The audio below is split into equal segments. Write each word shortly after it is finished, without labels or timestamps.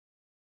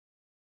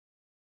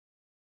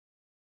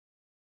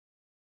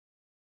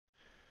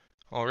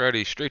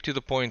Alrighty, straight to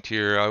the point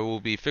here. I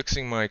will be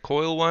fixing my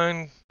coil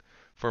whine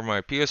for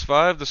my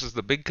PS5. This is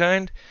the big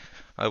kind.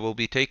 I will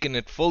be taking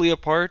it fully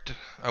apart.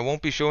 I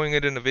won't be showing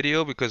it in a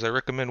video because I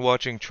recommend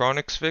watching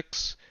Tronics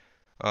Fix.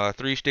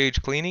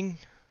 Three-stage cleaning,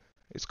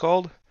 it's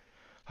called.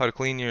 How to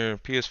clean your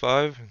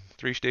PS5 in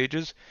 3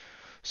 stages.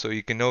 So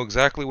you can know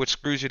exactly which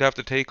screws you'd have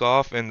to take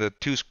off and the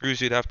 2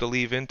 screws you'd have to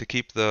leave in to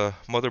keep the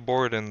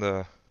motherboard and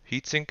the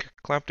heatsink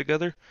clamped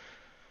together.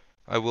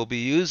 I will be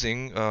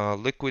using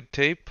liquid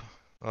tape,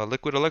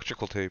 liquid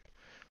electrical tape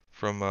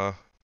from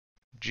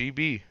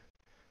GB,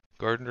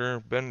 Gardner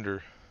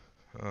Bender.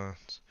 Uh,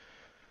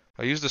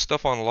 I use this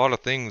stuff on a lot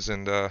of things,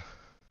 and I'm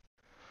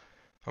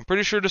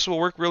pretty sure this will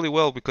work really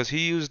well because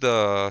he used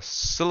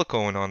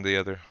silicone on the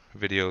other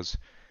videos.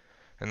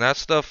 And that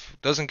stuff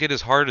doesn't get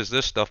as hard as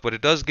this stuff, but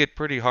it does get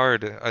pretty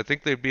hard. I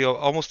think they'd be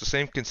almost the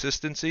same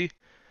consistency,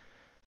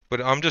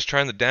 but I'm just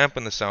trying to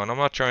dampen the sound. I'm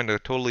not trying to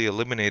totally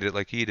eliminate it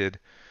like he did.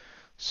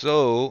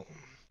 So,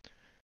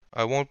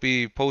 I won't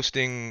be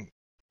posting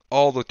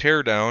all the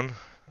teardown.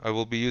 I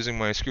will be using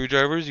my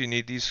screwdrivers. You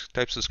need these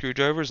types of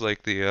screwdrivers,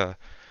 like the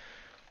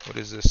what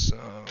is this?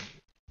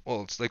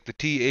 Well, it's like the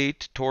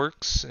T8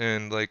 Torx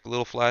and like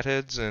little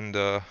flatheads and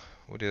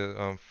what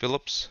is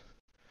Phillips.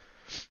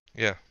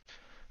 Yeah,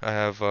 I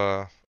have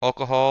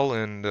alcohol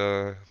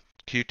and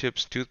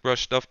Q-tips,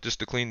 toothbrush stuff just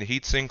to clean the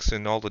heat sinks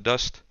and all the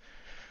dust.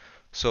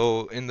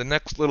 So in the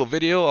next little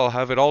video, I'll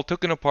have it all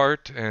taken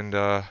apart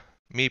and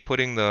me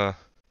putting the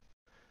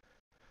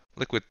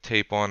liquid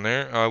tape on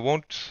there. I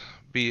won't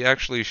be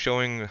actually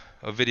showing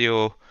a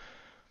video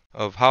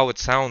of how it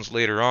sounds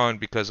later on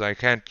because I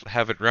can't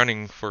have it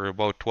running for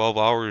about 12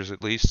 hours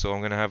at least, so I'm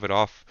going to have it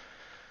off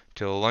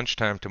till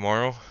lunchtime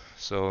tomorrow.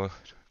 So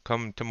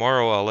come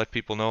tomorrow, I'll let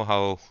people know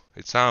how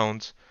it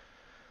sounds.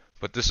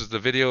 But this is the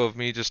video of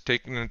me just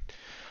taking it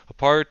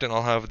apart, and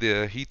I'll have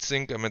the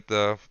heatsink, I meant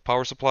the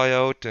power supply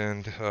out,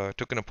 and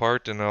took it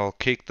apart, and I'll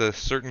cake the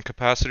certain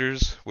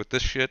capacitors with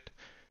this shit.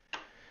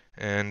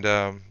 And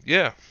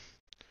yeah,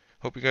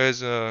 hope you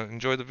guys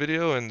enjoy the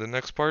video and the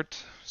next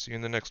part. See you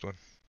in the next one.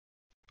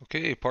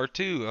 Okay, part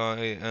two.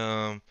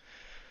 I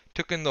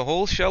took in the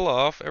whole shell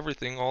off,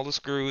 everything, all the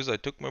screws. I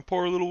took my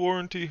poor little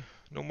warranty,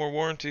 no more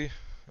warranty.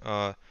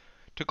 Uh,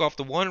 took off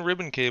the one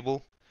ribbon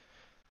cable.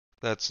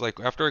 That's like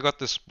after I got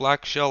this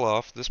black shell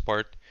off, this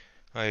part,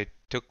 I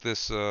took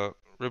this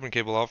ribbon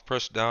cable off,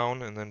 pressed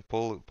down, and then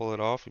pull it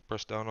off. You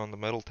press down on the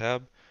metal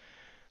tab.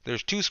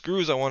 There's 2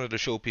 screws I wanted to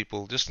show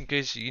people, just in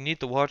case you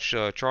need to watch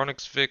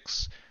Tronics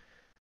Fix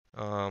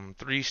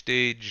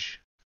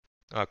 3-stage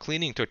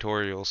cleaning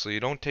tutorial. So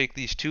you don't take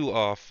these 2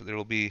 off.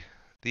 There'll be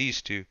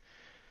these 2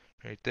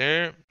 right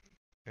there,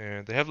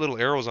 and they have little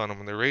arrows on them,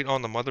 and they're right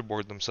on the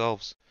motherboard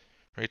themselves,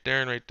 right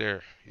there and right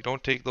there. You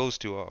don't take those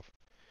 2 off.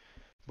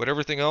 But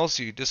everything else,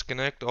 you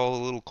disconnect all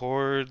the little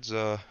cords,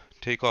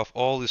 take off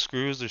all the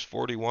screws. There's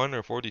 41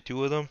 or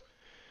 42 of them,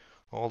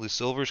 all the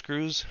silver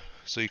screws.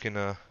 So you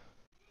can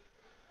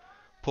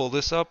pull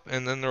this up,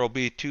 and then there'll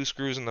be 2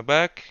 screws in the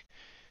back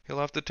you'll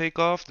have to take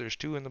off. There's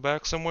 2 in the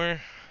back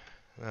somewhere.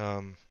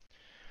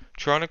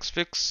 Tronics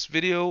Fix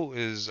video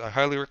is, I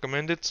highly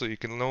recommend it so you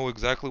can know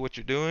exactly what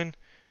you're doing.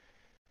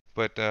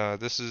 But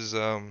this is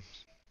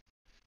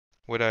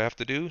what I have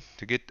to do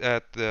to get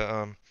at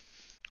the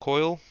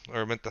coil,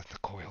 or I meant the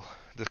coil,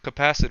 the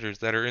capacitors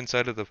that are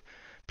inside of the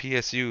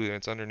PSU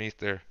that's underneath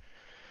there.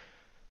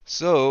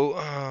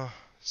 So,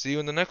 see you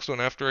in the next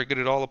one after I get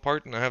it all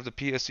apart and I have the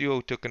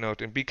PSU taken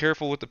out. And be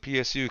careful with the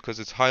PSU because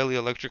it's highly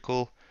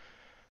electrical.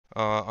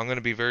 I'm going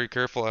to be very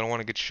careful. I don't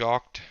want to get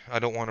shocked. I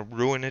don't want to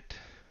ruin it.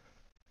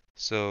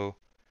 So,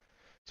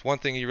 it's one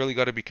thing you really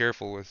got to be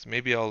careful with.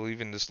 Maybe I'll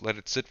even just let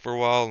it sit for a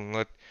while and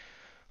let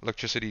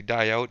electricity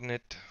die out in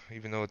it,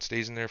 even though it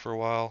stays in there for a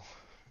while.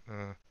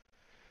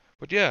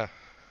 But yeah,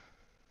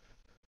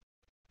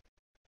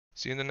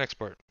 see you in the next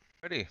part.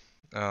 Ready?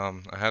 I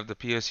have the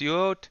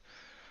PSU out.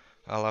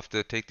 I'll have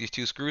to take these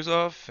 2 screws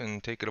off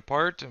and take it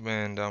apart,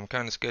 and I'm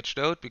kind of sketched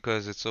out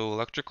because it's so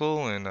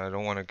electrical and I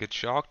don't want to get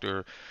shocked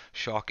or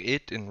shock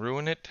it and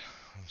ruin it.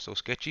 I'm so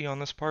sketchy on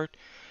this part.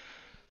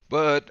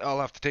 But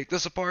I'll have to take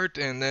this apart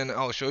and then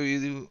I'll show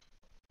you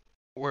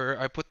where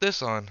I put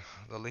this on.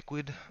 The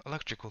liquid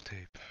electrical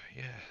tape.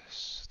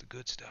 Yes, the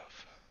good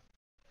stuff.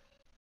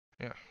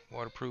 Yeah,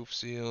 waterproof,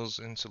 seals,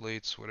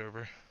 insulates,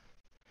 whatever.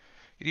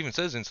 It even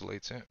says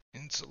insulates, yeah.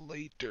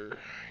 Insulator.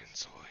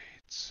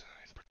 Insulates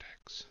and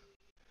protects.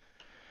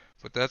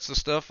 But that's the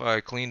stuff. I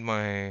cleaned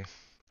my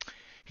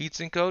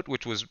heatsink out,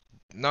 which was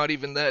not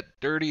even that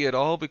dirty at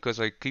all because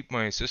I keep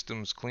my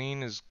systems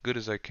clean as good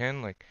as I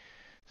can, like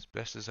as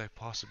best as I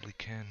possibly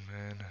can,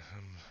 man.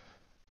 I'm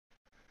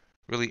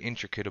really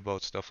intricate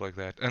about stuff like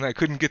that. And I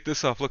couldn't get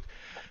this off. Look,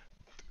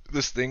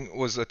 this thing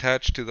was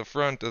attached to the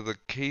front of the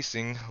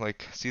casing.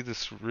 Like, see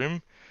this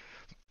rim?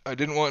 I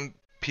didn't want to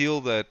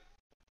peel that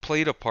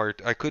plate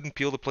apart. I couldn't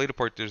peel the plate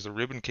apart. There's a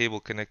ribbon cable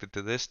connected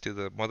to this, to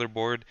the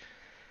motherboard.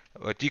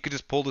 But you could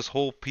just pull this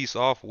whole piece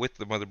off with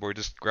the motherboard.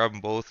 Just grab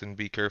them both and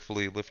be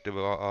carefully lift it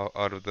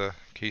out of the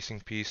casing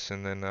piece,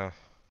 and then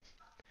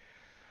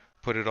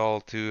put it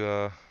all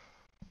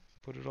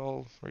put it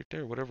all right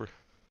there, whatever.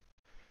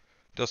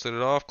 Dusted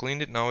it off,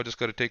 cleaned it. Now I just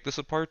got to take this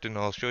apart and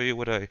I'll show you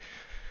where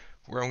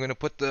I'm going to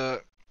put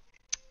the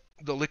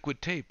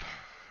liquid tape.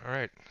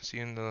 Alright, see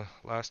you in the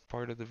last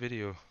part of the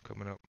video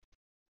coming up.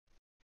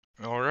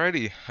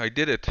 Alrighty, I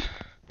did it.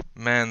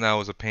 Man, that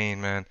was a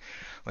pain, man.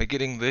 Like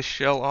getting this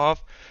shell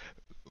off,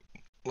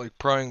 like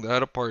prying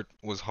that apart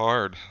was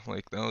hard.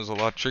 Like that was a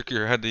lot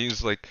trickier. I had to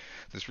use like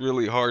this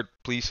really hard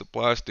piece of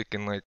plastic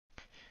and like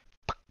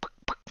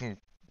and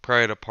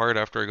pry it apart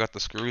after I got the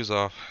screws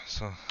off.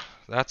 So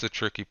that's a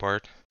tricky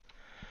part.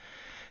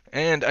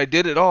 And I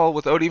did it all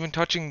without even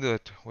touching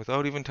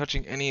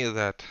any of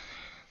that.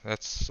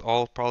 That's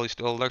all probably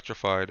still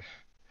electrified.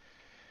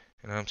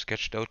 And I'm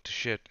sketched out to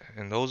shit.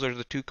 And those are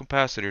the two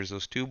capacitors,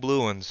 those two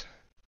blue ones.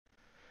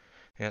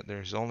 Yeah,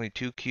 there's only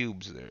two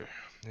cubes there.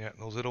 Yeah,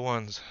 those are the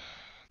ones.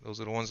 Those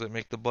are the ones that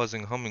make the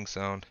buzzing, humming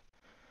sound.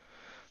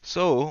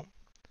 So,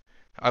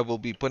 I will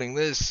be putting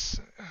this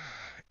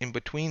in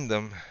between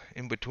them,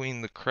 in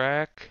between the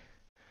crack,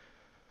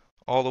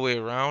 all the way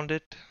around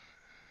it.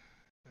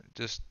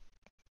 Just,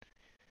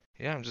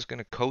 yeah, I'm just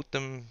gonna coat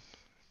them,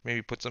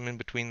 maybe put some in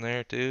between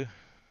there too.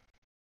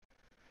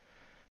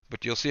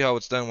 But you'll see how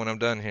it's done when I'm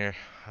done here.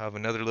 I have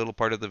another little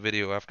part of the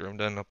video after I'm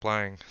done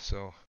applying,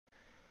 so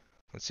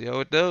let's see how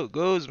it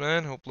goes,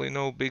 man. Hopefully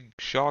no big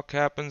shock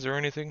happens or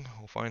anything.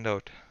 We'll find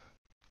out.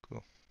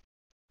 Cool.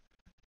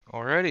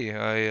 Alrighty,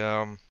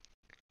 I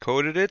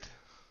coated it,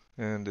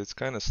 and it's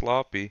kind of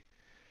sloppy.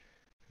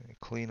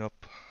 Clean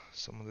up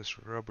some of this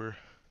rubber.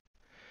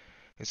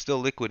 It's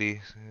still liquidy.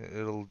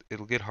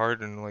 It'll get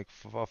hard in like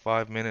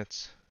 5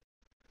 minutes.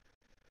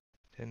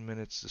 10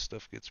 minutes, the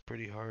stuff gets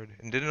pretty hard.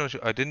 And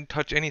I didn't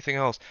touch anything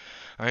else.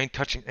 I ain't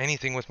touching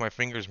anything with my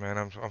fingers, man.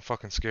 I'm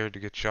fucking scared to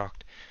get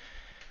shocked.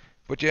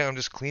 But yeah, I'm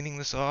just cleaning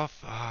this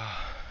off.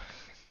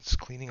 Just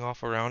cleaning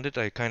off around it.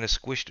 I kind of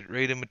squished it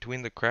right in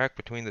between the crack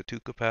between the two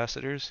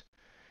capacitors.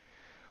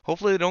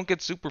 Hopefully they don't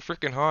get super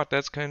freaking hot.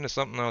 That's kind of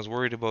something I was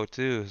worried about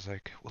too. Is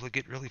like, will it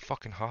get really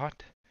fucking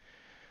hot?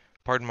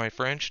 Pardon my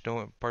French,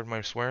 don't pardon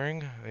my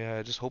swearing. Yeah,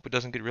 I just hope it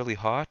doesn't get really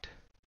hot.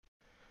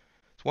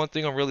 It's one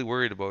thing I'm really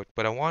worried about,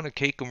 but I want to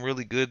cake them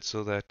really good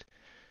so that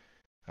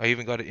I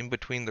even got it in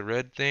between the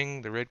red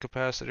thing, the red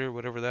capacitor,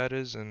 whatever that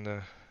is, and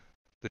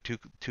the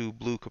two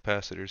blue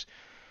capacitors.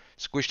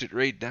 Squished it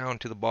right down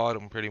to the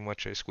bottom pretty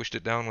much. I squished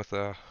it down with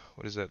a,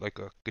 what is that, like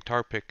a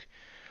guitar pick.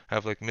 I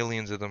have like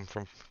millions of them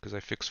from because I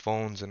fix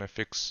phones and I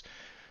fix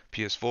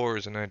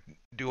PS4s and I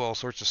do all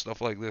sorts of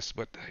stuff like this.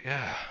 But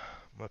yeah,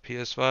 my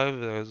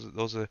PS5,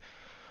 those are,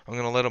 I'm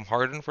gonna let them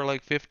harden for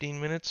like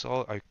 15 minutes.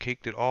 I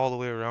caked it all the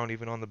way around,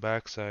 even on the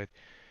backside.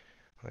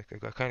 Like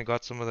I kind of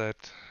got some of that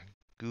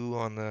goo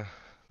on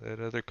that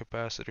other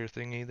capacitor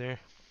thingy there,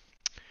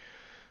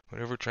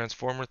 whatever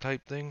transformer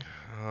type thing.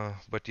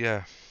 But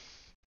yeah,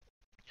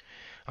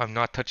 I'm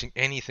not touching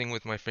anything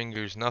with my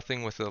fingers,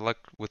 nothing with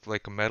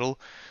like a metal.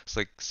 It's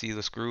like, see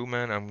the screw,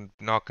 man? I'm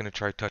not gonna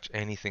try touch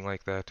anything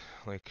like that.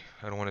 Like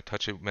I don't want to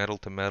touch it metal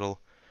to metal.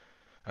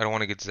 I don't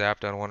want to get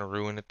zapped. I don't want to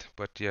ruin it.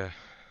 But yeah,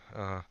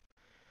 uh,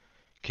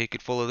 cake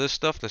it full of this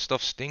stuff. The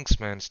stuff stinks,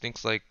 man. It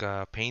stinks like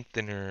paint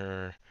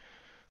thinner,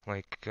 or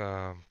like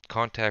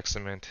contact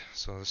cement.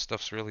 So this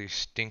stuff's really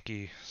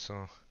stinky.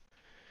 So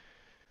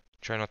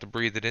try not to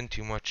breathe it in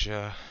too much.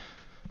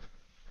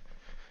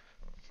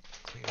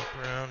 Clean up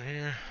around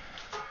here.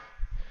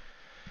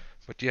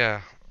 But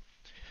yeah,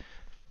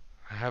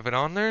 I have it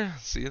on there.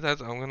 See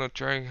that? I'm gonna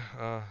try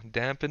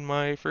dampen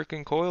my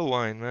freaking coil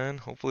whine, man.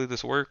 Hopefully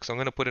this works. I'm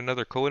gonna put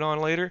another coat on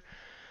later,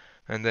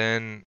 and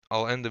then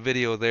I'll end the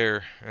video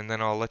there. And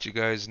then I'll let you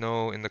guys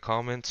know in the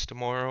comments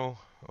tomorrow,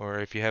 or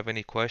if you have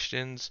any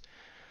questions,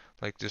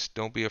 like just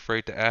don't be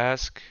afraid to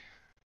ask.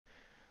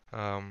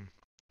 Um,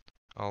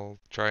 I'll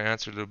try to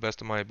answer to the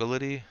best of my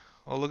ability.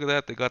 Oh, look at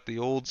that! They got the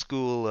old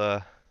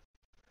school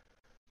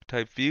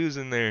type fuse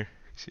in there.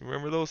 You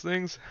remember those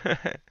things?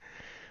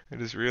 I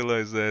just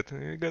realized that.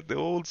 I got the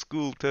old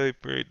school type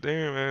right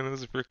there, man.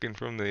 Those are freaking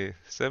from the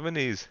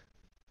 70s.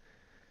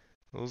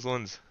 Those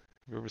ones.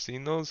 Have you ever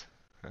seen those?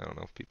 I don't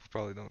know. People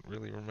probably don't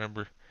really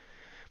remember.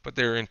 But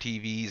they're in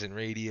TVs and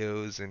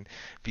radios and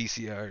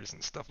VCRs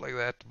and stuff like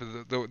that.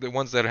 But the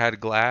ones that had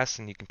glass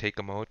and you can take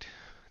them out.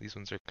 These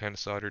ones are kind of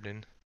soldered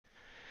in.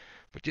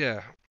 But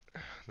yeah,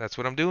 that's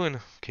what I'm doing.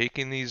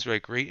 Caking these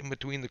like right in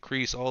between the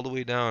crease all the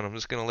way down. I'm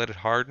just going to let it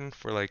harden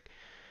for like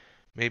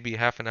maybe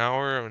half an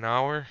hour or an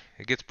hour.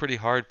 It gets pretty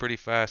hard pretty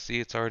fast. See,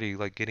 it's already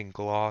like getting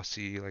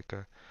glossy, like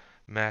a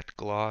matte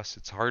gloss.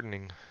 It's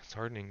hardening. It's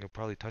hardening. You'll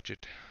probably touch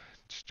it.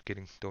 Just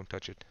kidding. Don't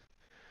touch it.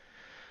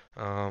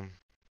 Um,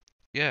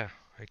 yeah,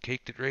 I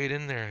caked it right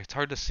in there. It's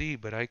hard to see,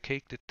 but I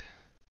caked it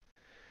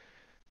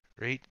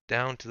right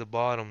down to the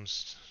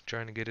bottoms,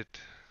 trying to get it.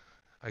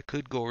 I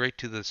could go right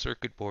to the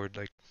circuit board,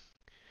 like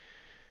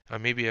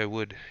maybe I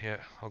would.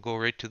 Yeah, I'll go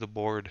right to the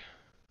board,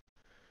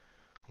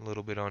 a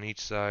little bit on each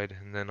side,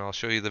 and then I'll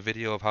show you the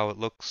video of how it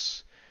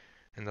looks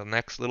in the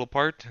next little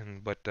part.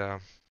 And but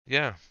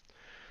yeah,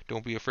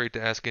 don't be afraid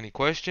to ask any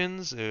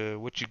questions.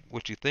 What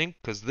you think,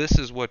 because this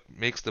is what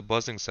makes the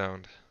buzzing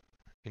sound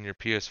in your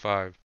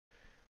PS5.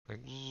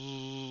 Like,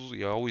 zzz,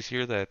 you always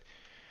hear that.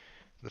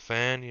 The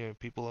fan, yeah,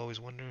 people always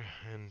wonder,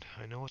 and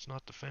I know it's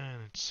not the fan,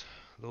 it's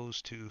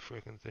those two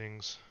frickin'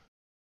 things.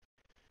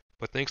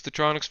 But thanks to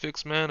Tronics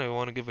Fix, man, I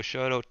want to give a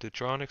shout out to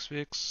Tronics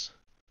Fix.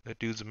 That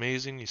dude's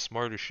amazing, he's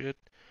smart as shit,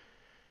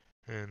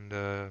 and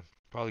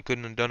probably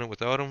couldn't have done it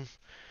without him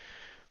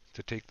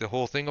to take the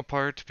whole thing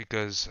apart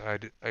because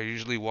I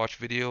usually watch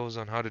videos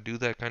on how to do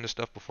that kind of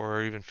stuff before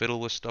I even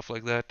fiddle with stuff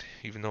like that,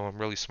 even though I'm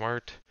really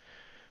smart.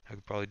 I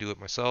could probably do it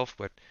myself,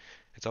 but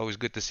it's always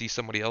good to see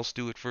somebody else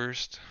do it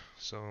first.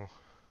 So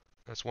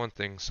that's one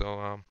thing.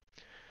 So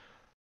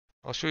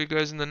I'll show you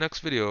guys in the next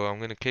video. I'm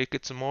gonna cake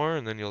it some more,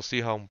 and then you'll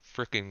see how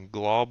freaking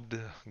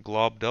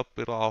globbed up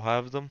I'll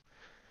have them.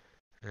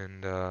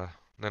 And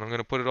then I'm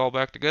gonna put it all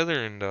back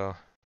together, and I'll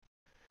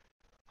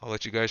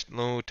let you guys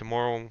know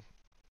tomorrow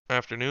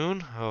afternoon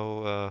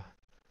how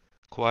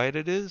quiet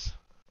it is.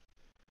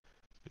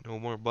 No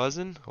more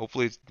buzzing.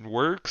 Hopefully it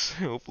works.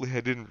 Hopefully I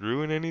didn't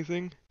ruin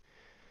anything.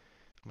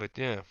 But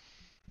yeah,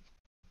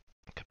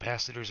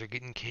 capacitors are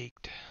getting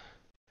caked.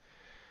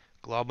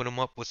 Globbing them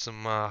up with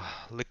some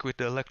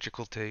liquid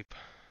electrical tape.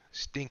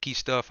 Stinky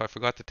stuff. I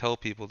forgot to tell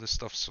people this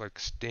stuff's like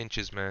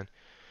stenches, man.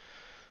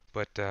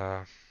 But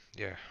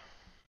yeah,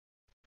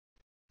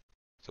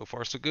 so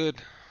far so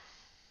good.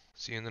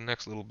 See you in the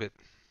next little bit.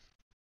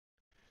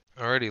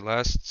 Alrighty,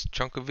 last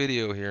chunk of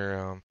video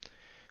here.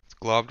 It's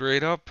globbed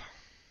right up.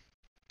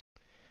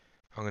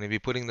 I'm going to be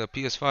putting the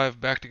PS5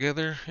 back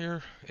together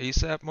here,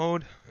 ASAP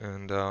mode,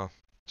 and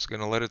just going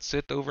to let it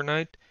sit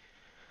overnight.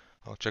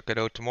 I'll check it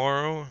out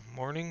tomorrow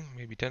morning,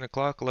 maybe 10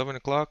 o'clock, 11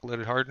 o'clock, let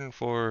it harden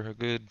for a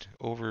good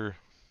over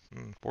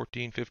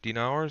 14, 15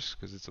 hours,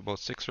 because it's about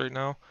 6 right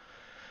now.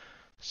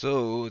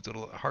 So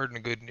it'll harden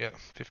a good, yeah,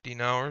 15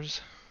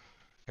 hours.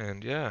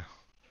 And yeah,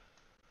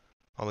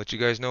 I'll let you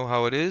guys know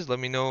how it is. Let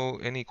me know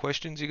any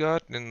questions you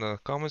got in the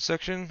comment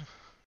section.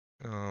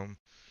 Um,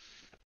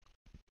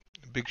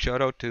 Big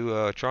shout out to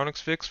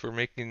Tronics Fix for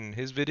making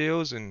his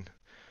videos and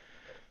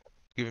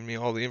giving me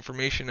all the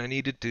information I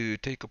needed to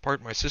take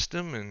apart my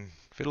system and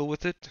fiddle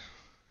with it.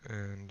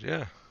 And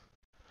yeah,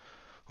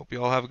 hope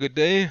you all have a good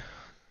day.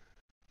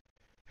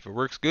 If it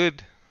works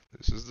good,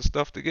 this is the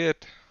stuff to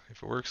get.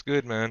 If it works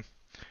good, man,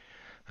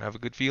 I have a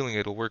good feeling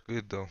it'll work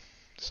good though.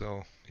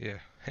 So yeah,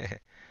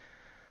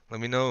 let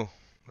me know.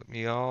 Let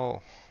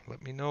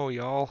me know,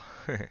 y'all.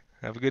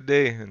 Have a good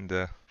day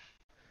and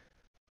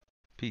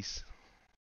peace.